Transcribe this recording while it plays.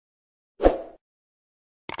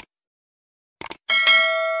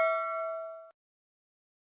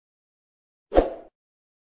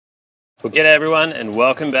Well, g'day everyone, and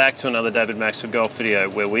welcome back to another Maxfield Golf video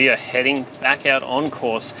where we are heading back out on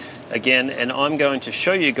course again, and I'm going to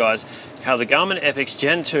show you guys how the Garmin Epix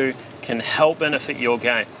Gen 2 can help benefit your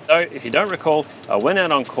game. So if you don't recall, I went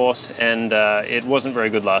out on course and it wasn't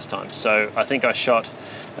very good last time. So I think I shot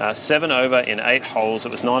 7 over in 8 holes.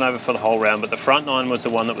 It was 9 over for the whole round, but the front 9 was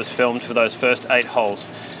the one that was filmed for those first 8 holes.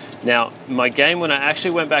 Now, my game, when I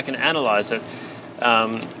actually went back and analyzed it,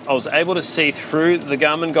 I was able to see through the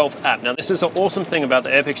Garmin Golf app. Now, this is an awesome thing about the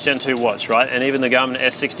Epix Gen 2 watch, right? And even the Garmin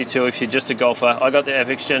S62 if you're just a golfer. I got the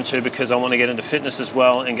Epix Gen 2 because I want to get into fitness as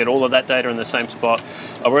well and get all of that data in the same spot.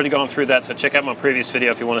 I've already gone through that, so check out my previous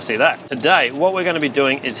video if you want to see that. Today, what we're going to be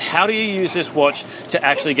doing is how do you use this watch to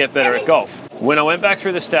actually get better at golf? When I went back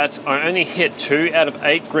through the stats, I only hit 2 out of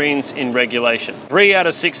 8 greens in regulation. 3 out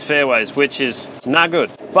of 6 fairways, which is not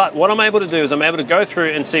good. But what I'm able to do is I'm able to go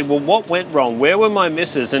through and see, well, what went wrong? Where were my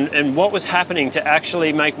misses? And what was happening to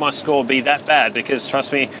actually make my score be that bad? Because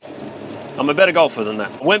trust me, I'm a better golfer than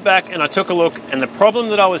that. I went back and I took a look, and the problem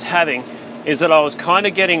that I was having is that I was kind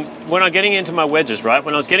of getting into my wedges, right?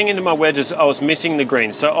 When I was getting into my wedges, I was missing the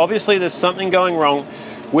greens. So obviously there's something going wrong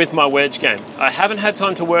with my wedge game. I haven't had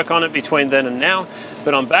time to work on it between then and now,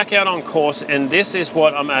 but I'm back out on course, and this is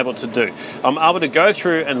what I'm able to do. I'm able to go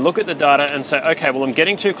through and look at the data and say, okay, well, I'm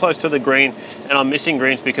getting too close to the green and I'm missing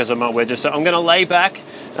greens because of my wedges. So I'm gonna lay back.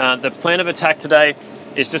 The plan of attack today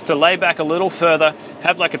is just to lay back a little further,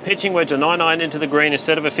 have like a pitching wedge, a 9-iron into the green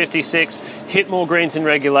instead of a 56, hit more greens in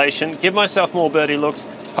regulation, give myself more birdie looks,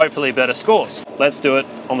 hopefully better scores. Let's do it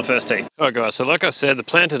on the first tee. All right guys, so like I said, the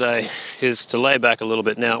plan today is to lay back a little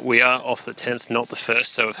bit. Now, we are off the 10th, not the 1st,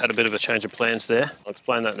 so we've had a bit of a change of plans there. I'll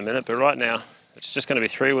explain that in a minute, but right now, it's just gonna be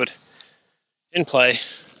 3-wood in play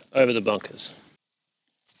over the bunkers.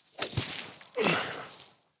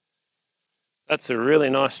 That's a really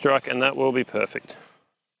nice strike, and that will be perfect.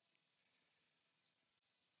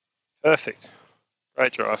 Perfect.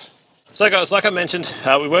 Great drive. So guys, like I mentioned,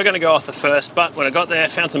 we were going to go off the 1st, but when I got there,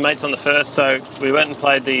 found some mates on the 1st, so we went and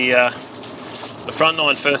played the front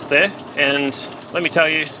 9 first there, and let me tell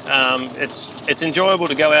you, it's enjoyable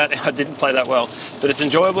to go out. I didn't play that well, but it's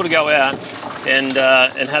enjoyable to go out and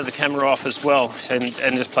have the camera off as well, and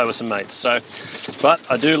just play with some mates. So, but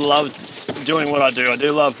I do love doing what I do. I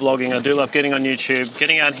do love vlogging. I do love getting on YouTube,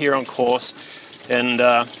 getting out here on course, and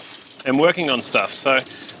working on stuff. So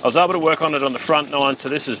I was able to work on it on the front 9. So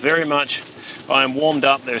this is very much, I am warmed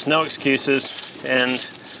up. There's no excuses, and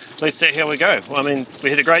let's see how we go. Well, I mean, we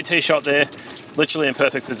hit a great tee shot there, literally in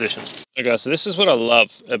perfect position. Okay, so this is what I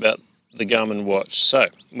love about the Garmin watch. So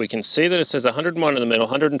we can see that it says 101 in the middle,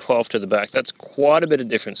 112 to the back. That's quite a bit of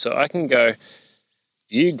difference. So I can go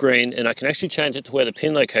view green, and I can actually change it to where the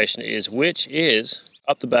pin location is, which is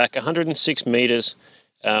up the back 106 meters,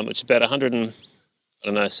 which is about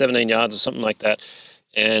 17 yards or something like that.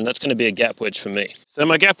 And that's going to be a gap wedge for me. So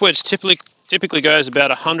my gap wedge typically goes about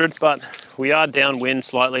 100, but we are downwind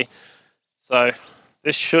slightly. So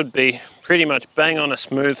this should be pretty much bang on a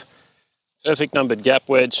smooth, perfect numbered gap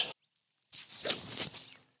wedge.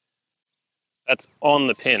 That's on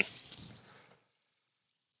the pin.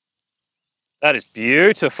 That is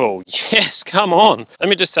beautiful. Yes, come on. Let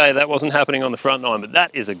me just say that wasn't happening on the front 9, but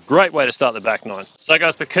that is a great way to start the back 9. So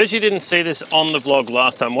guys, because you didn't see this on the vlog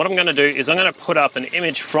last time, what I'm gonna do is I'm gonna put up an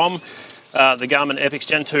image from the Garmin Epix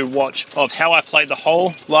Gen 2 watch of how I played the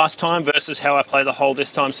hole last time versus how I play the hole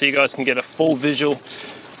this time, so you guys can get a full visual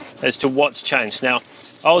as to what's changed. Now,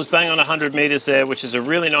 I was bang on 100 meters there, which is a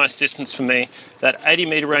really nice distance for me. That 80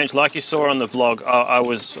 meter range, like you saw on the vlog,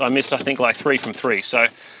 I missed, I think, like 3 from 3. So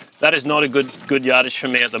that is not a good yardage for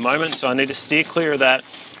me at the moment, so I need to steer clear of that,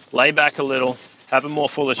 lay back a little, have a more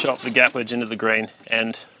fuller shot with the gap wedge into the green,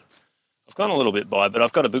 and I've gone a little bit by, but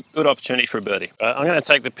I've got a good opportunity for a birdie. I'm going to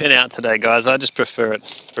take the pin out today, guys. I just prefer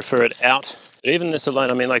it out. But even this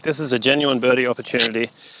alone, I mean, like, this is a genuine birdie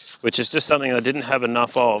opportunity, which is just something I didn't have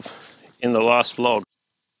enough of in the last vlog.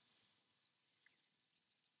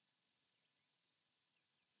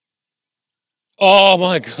 Oh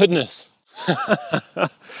my goodness.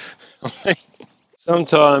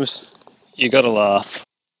 Sometimes you gotta laugh.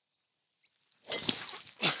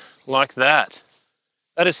 Like that.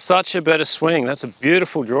 That is such a better swing. That's a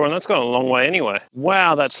beautiful draw, and that's gone a long way anyway.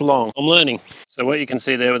 Wow, that's long. I'm learning. So what you can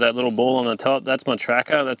see there with that little ball on the top, that's my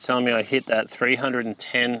tracker. That's telling me I hit that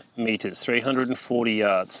 310 meters, 340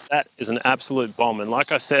 yards. That is an absolute bomb. And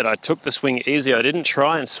like I said, I took the swing easy. I didn't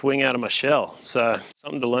try and swing out of my shell. So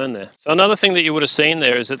something to learn there. So another thing that you would have seen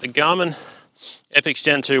there is that the Garmin Epix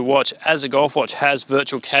Gen 2 watch as a golf watch has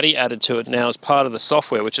virtual caddy added to it now as part of the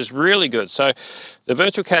software, which is really good. So the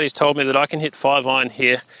virtual caddy's told me that I can hit 5-iron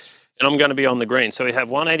here and I'm going to be on the green. So we have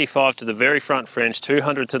 185 to the very front fringe,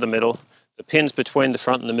 200 to the middle, the pins between the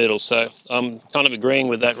front and the middle. So I'm kind of agreeing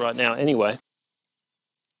with that right now anyway.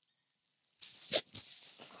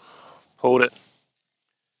 Pulled it.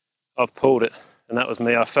 I've pulled it. And that was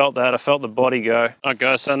me. I felt that. I felt the body go. All right,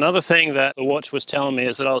 guys. So another thing that the watch was telling me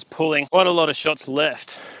is that I was pulling quite a lot of shots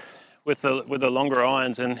left with the longer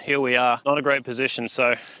irons, and here we are. Not a great position.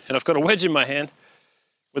 So, and I've got a wedge in my hand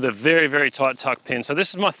with a very, very tight tuck pin. So this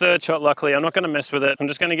is my third shot, luckily. I'm not going to mess with it. I'm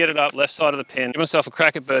just going to get it up left side of the pin, give myself a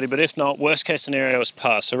crack at birdie, but if not, worst case scenario is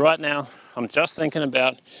pass. So right now, I'm just thinking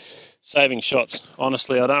about saving shots.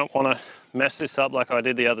 Honestly, I don't want to mess this up like I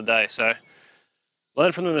did the other day. So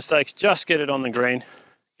learn from the mistakes, just get it on the green,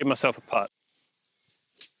 give myself a putt.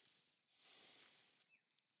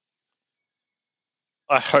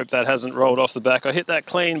 I hope that hasn't rolled off the back. I hit that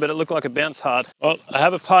clean, but it looked like it bounced hard. Well, I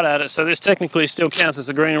have a putt at it, so this technically still counts as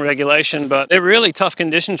a green regulation, but they're really tough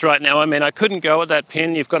conditions right now. I mean, I couldn't go at that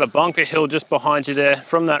pin. You've got a bunker hill just behind you there.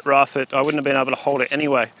 From that rough, I wouldn't have been able to hold it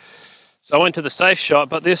anyway. So I went to the safe shot,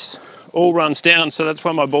 but this all runs down, so that's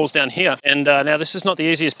why my ball's down here. And now this is not the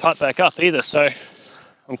easiest putt back up either, so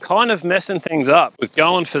I'm kind of messing things up with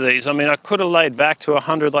going for these. I mean, I could have laid back to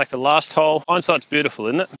 100 like the last hole. Hindsight's beautiful,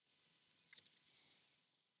 isn't it?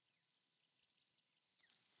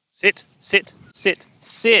 Sit, sit, sit,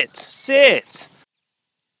 sit, sit.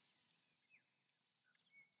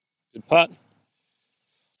 Good putt.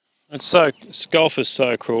 Golf is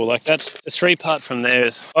so cruel. Like, that's the 3-putt from there.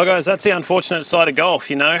 Oh guys, that's the unfortunate side of golf,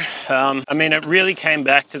 you know. I mean, it really came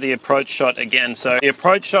back to the approach shot again. So the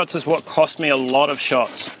approach shots is what cost me a lot of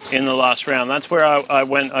shots in the last round. That's where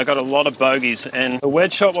I got a lot of bogeys, and the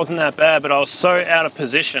wedge shot wasn't that bad, but I was so out of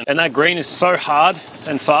position, and that green is so hard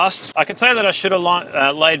and fast. I could say that I should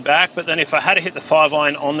have laid back, but then if I had to hit the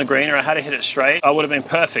 5-iron on the green, or I had to hit it straight, I would have been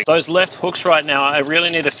perfect. Those left hooks right now, I really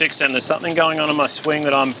need to fix them. There's something going on in my swing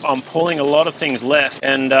that I'm pulling a lot of things left,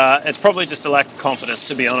 and it's probably just a lack of confidence,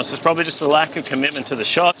 to be honest. It's probably just a lack of commitment to the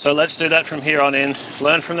shot. So let's do that from here on in.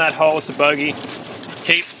 Learn from that hole, it's a bogey.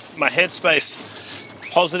 Keep my headspace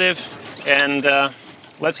positive, and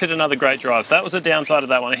let's hit another great drive. That was a downside of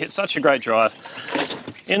that one. I hit such a great drive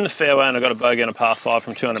in the fairway, and I got a bogey on a par 5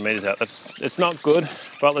 from 200 meters out. It's not good,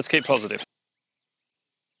 but let's keep positive.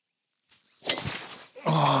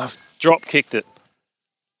 Oh, I've drop kicked it.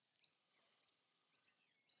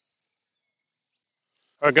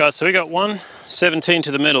 All right, guys, so we got 117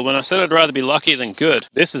 to the middle. When I said I'd rather be lucky than good,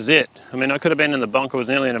 this is it. I mean, I could have been in the bunker with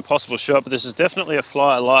nearly an impossible shot, but this is definitely a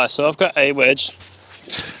flyer lie. So I've got a wedge.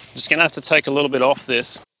 I'm just gonna have to take a little bit off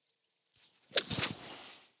this. It's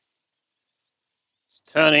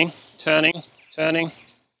turning, turning, turning.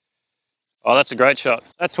 Oh, that's a great shot.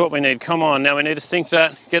 That's what we need. Come on, now we need to sink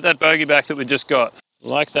that, get that bogey back that we just got.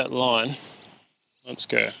 Like that line. Let's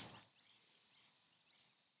go.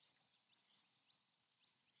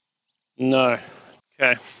 No.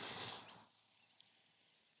 Okay.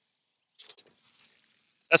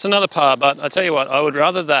 That's another par, but I tell you what, I would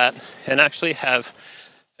rather that and actually have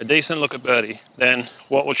a decent look at birdie than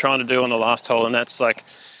what we're trying to do on the last hole, and that's like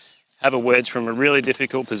have a wedge from a really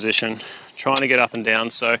difficult position, trying to get up and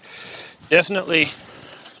down. So definitely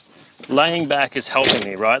laying back is helping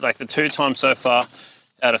me, right? Like the 2 times so far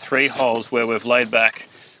out of 3 holes where we've laid back,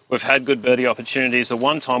 we've had good birdie opportunities. The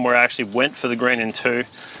one time where I actually went for the green in 2,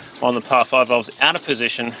 on the par 5, I was out of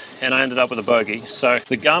position and I ended up with a bogey. So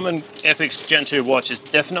the Garmin Epix Gen 2 watch has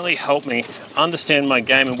definitely helped me understand my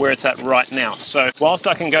game and where it's at right now. So whilst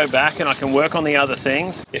I can go back and I can work on the other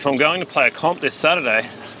things, if I'm going to play a comp this Saturday,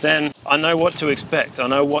 then I know what to expect. I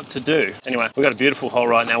know what to do. Anyway, we've got a beautiful hole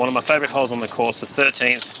right now. One of my favorite holes on the course, the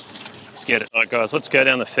 13th. Let's get it. All right, guys, let's go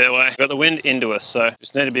down the fairway. We've got the wind into us, so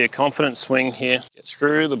just need to be a confident swing here. Get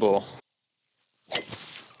through the ball.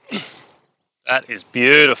 That is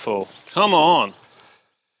beautiful. Come on.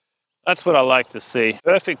 That's what I like to see.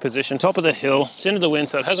 Perfect position, top of the hill. It's into the wind,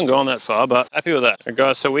 so it hasn't gone that far, but happy with that. Right,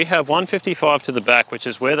 guys, so we have 155 to the back, which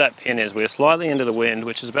is where that pin is. We're slightly into the wind,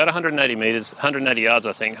 which is about 180 meters, 180 yards,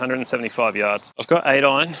 I think, 175 yards. I've got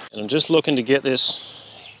 8-iron, and I'm just looking to get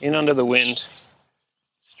this in under the wind,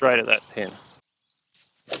 straight at that pin.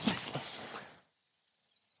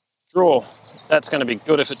 Draw. That's going to be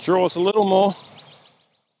good if it draws a little more.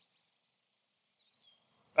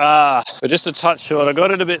 But just a touch short. I got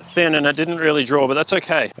it a bit thin and it didn't really draw, but that's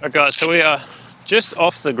okay. All right, guys, so we are just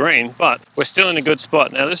off the green, but we're still in a good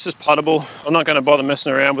spot. Now, this is puttable. I'm not going to bother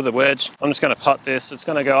messing around with the wedge. I'm just going to putt this. It's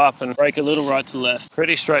going to go up and break a little right to left.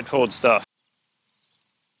 Pretty straightforward stuff.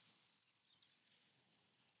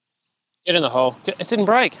 Get in the hole. It didn't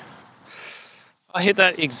break. I hit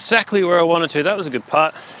that exactly where I wanted to. That was a good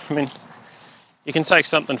putt. I mean, you can take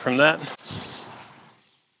something from that.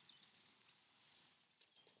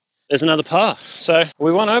 There's another par. So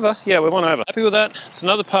we won over. Yeah, we won over. Happy with that. It's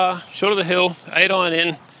another par, short of the hill, 8-iron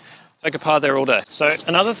in. Take a par there all day. So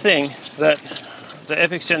another thing that the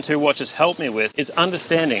Epix Gen 2 watch has helped me with is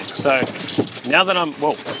understanding. So now that I'm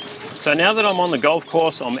on the golf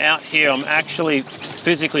course, I'm out here, I'm actually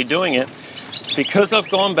physically doing it. Because I've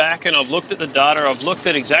gone back and I've looked at the data, I've looked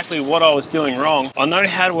at exactly what I was doing wrong, I know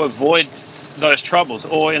how to avoid those troubles,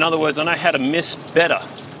 or in other words, I know how to miss better.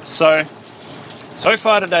 So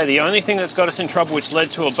far today, the only thing that's got us in trouble, which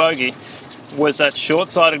led to a bogey, was that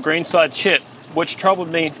short-sided greenside chip, which troubled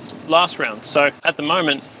me last round. So at the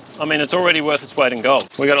moment, I mean, it's already worth its weight in gold.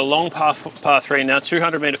 We got a long par 3 now,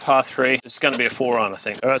 200-meter par 3. This is going to be a 4-iron, I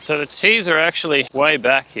think. All right, so the tees are actually way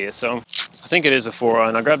back here. So I think it is a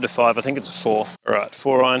 4-iron. I grabbed a 5. I think it's a 4. All right,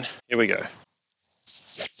 4-iron. Here we go.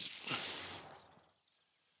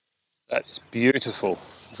 That is beautiful.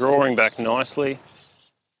 Drawing back nicely.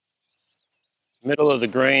 Middle of the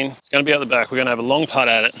green. It's going to be out the back. We're going to have a long putt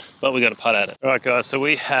at it, but we got to putt at it. All right, guys, so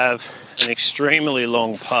we have an extremely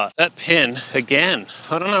long putt. That pin, again,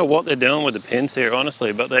 I don't know what they're doing with the pins here,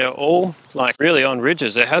 honestly, but they are all like really on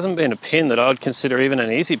ridges. There hasn't been a pin that I would consider even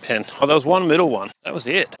an easy pin. Oh, there was one middle one. That was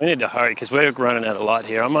it. We need to hurry because we're running out of light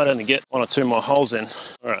here. I might only get 1 or 2 more holes in.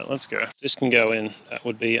 All right, let's go. If this can go in, that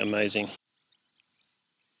would be amazing.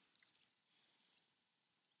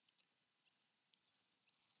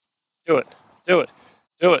 Do it. Do it.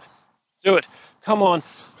 Do it. Do it. Come on.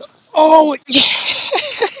 Oh, yes!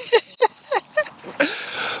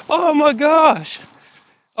 Oh my gosh.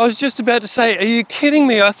 I was just about to say, are you kidding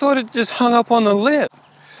me? I thought it just hung up on the lip.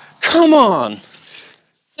 Come on.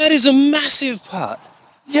 That is a massive putt.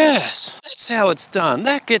 Yes. That's how it's done.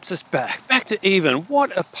 That gets us back to even.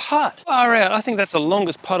 What a putt. Far out. I think that's the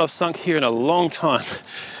longest putt I've sunk here in a long time.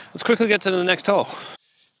 Let's quickly get to the next hole.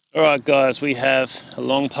 All right, guys, we have a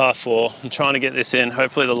long par 4. I'm trying to get this in.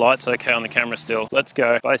 Hopefully the light's okay on the camera still. Let's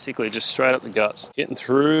go. Basically, just straight up the guts. Getting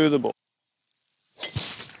through the ball.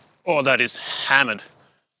 Oh, that is hammered.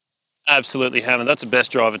 Absolutely hammered. That's the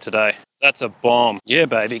best driver today. That's a bomb. Yeah,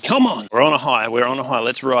 baby. Come on. We're on a high. We're on a high.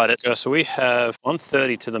 Let's ride it. So we have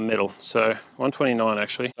 130 to the middle. So 129,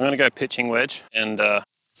 actually. I'm going to go pitching wedge. And, oh,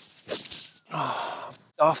 I've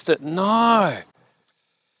duffed it. No.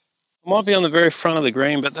 I might be on the very front of the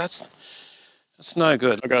green, but that's no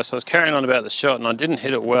good. Okay, so I was carrying on about the shot and I didn't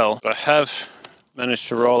hit it well, but I have managed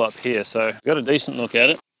to roll up here, so I've got a decent look at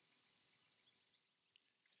it.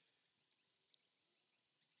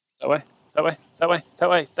 That way, that way, that way, that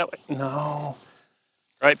way, that way. No.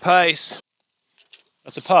 Great pace.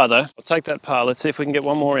 That's a par though. I'll take that par. Let's see if we can get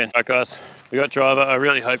one more in. All right, guys, we got driver. I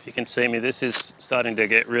really hope you can see me. This is starting to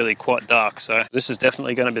get really quite dark, so this is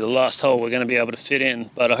definitely going to be the last hole we're going to be able to fit in.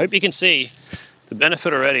 But I hope you can see the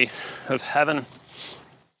benefit already of having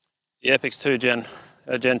the Epix 2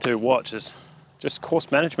 Gen 2 watch. Is just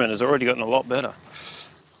course management has already gotten a lot better.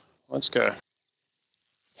 Let's go.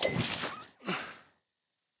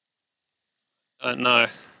 Don't know.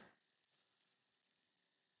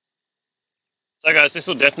 So guys, this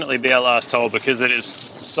will definitely be our last hole because it is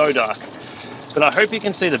so dark. But I hope you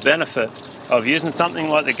can see the benefit of using something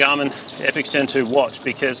like the Garmin Epix Gen 2 watch,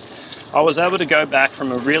 because I was able to go back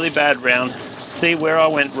from a really bad round, see where I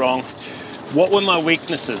went wrong, what were my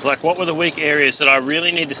weaknesses, like what were the weak areas that I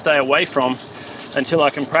really need to stay away from until I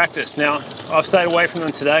can practice. Now, I've stayed away from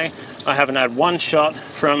them today. I haven't had one shot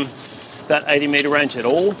from that 80-meter range at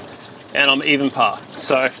all, and I'm even par.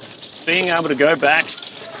 So being able to go back,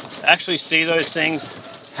 actually see those things,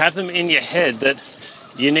 have them in your head that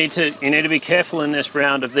you need to be careful in this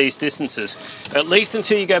round of these distances, at least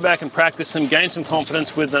until you go back and practice them, gain some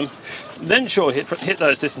confidence with them, then sure, hit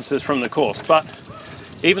those distances from the course. But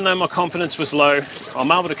even though my confidence was low,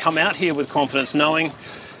 I'm able to come out here with confidence knowing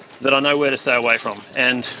that I know where to stay away from,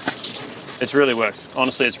 and it's really worked.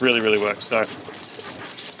 Honestly, it's really worked. So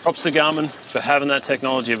props to Garmin for having that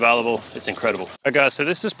technology available. It's incredible. Okay, guys, so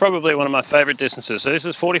this is probably one of my favorite distances. So this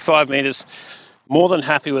is 45 meters. More than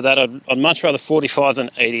happy with that. I'd much rather 45 than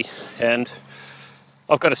 80, and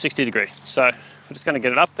I've got a 60 degree. So we're just going to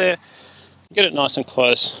get it up there, get it nice and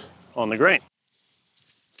close on the green.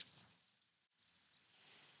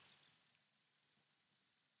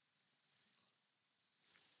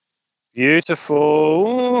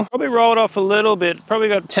 Beautiful. Probably rolled off a little bit, probably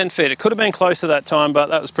got 10 feet. It could have been closer that time, but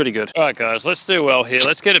that was pretty good. All right, guys, let's do well here.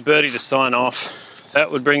 Let's get a birdie to sign off. That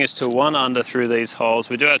would bring us to 1 under through these holes.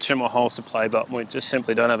 We do have 2 more holes to play, but we just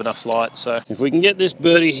simply don't have enough light. So if we can get this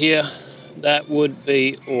birdie here, that would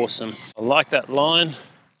be awesome. I like that line.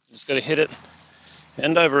 Just got to hit it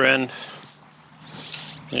end over end,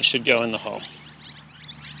 and it should go in the hole.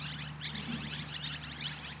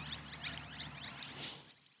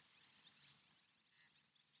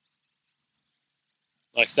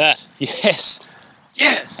 like that. Yes,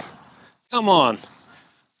 yes, come on.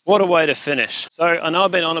 What a way to finish. So I know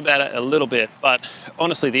I've been on about it a little bit, but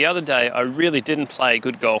honestly, the other day I really didn't play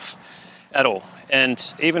good golf at all. And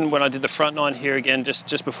even when I did the front nine here again,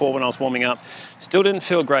 just before when I was warming up, still didn't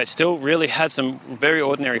feel great. Still really had some very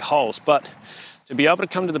ordinary holes. But to be able to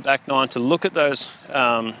come to the back nine, to look at those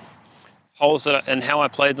holes and how I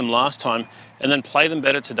played them last time, and then play them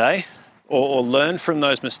better today, or learn from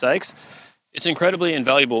those mistakes, it's incredibly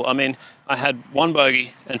invaluable. I mean, I had 1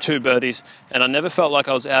 bogey and 2 birdies, and I never felt like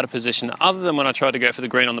I was out of position, other than when I tried to go for the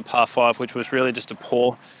green on the par 5, which was really just a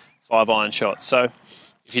poor 5-iron shot. So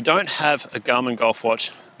if you don't have a Garmin golf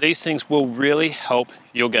watch, these things will really help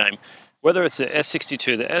your game. Whether it's the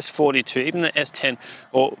S62, the S42, even the S10,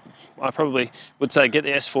 or I probably would say get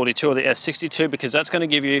the S42 or the S62, because that's going to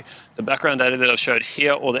give you the background data that I've showed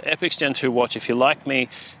here, or the Epix Gen 2 watch. If you're like me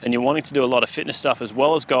and you're wanting to do a lot of fitness stuff as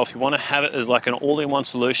well as golf, you want to have it as like an all-in-one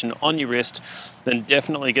solution on your wrist, then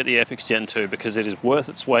definitely get the Epix Gen 2, because it is worth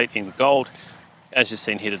its weight in gold, as you've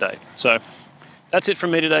seen here today. So that's it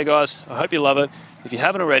from me today, guys. I hope you love it. If you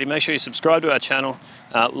haven't already, make sure you subscribe to our channel,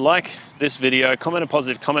 like this video, comment a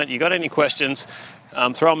positive comment. You got any questions,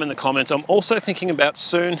 throw them in the comments. I'm also thinking about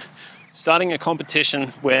soon starting a competition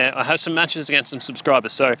where I have some matches against some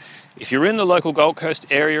subscribers. So if you're in the local Gold Coast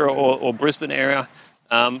area or Brisbane area,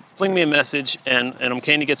 fling me a message, and I'm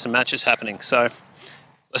keen to get some matches happening. So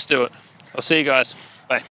let's do it. I'll see you guys.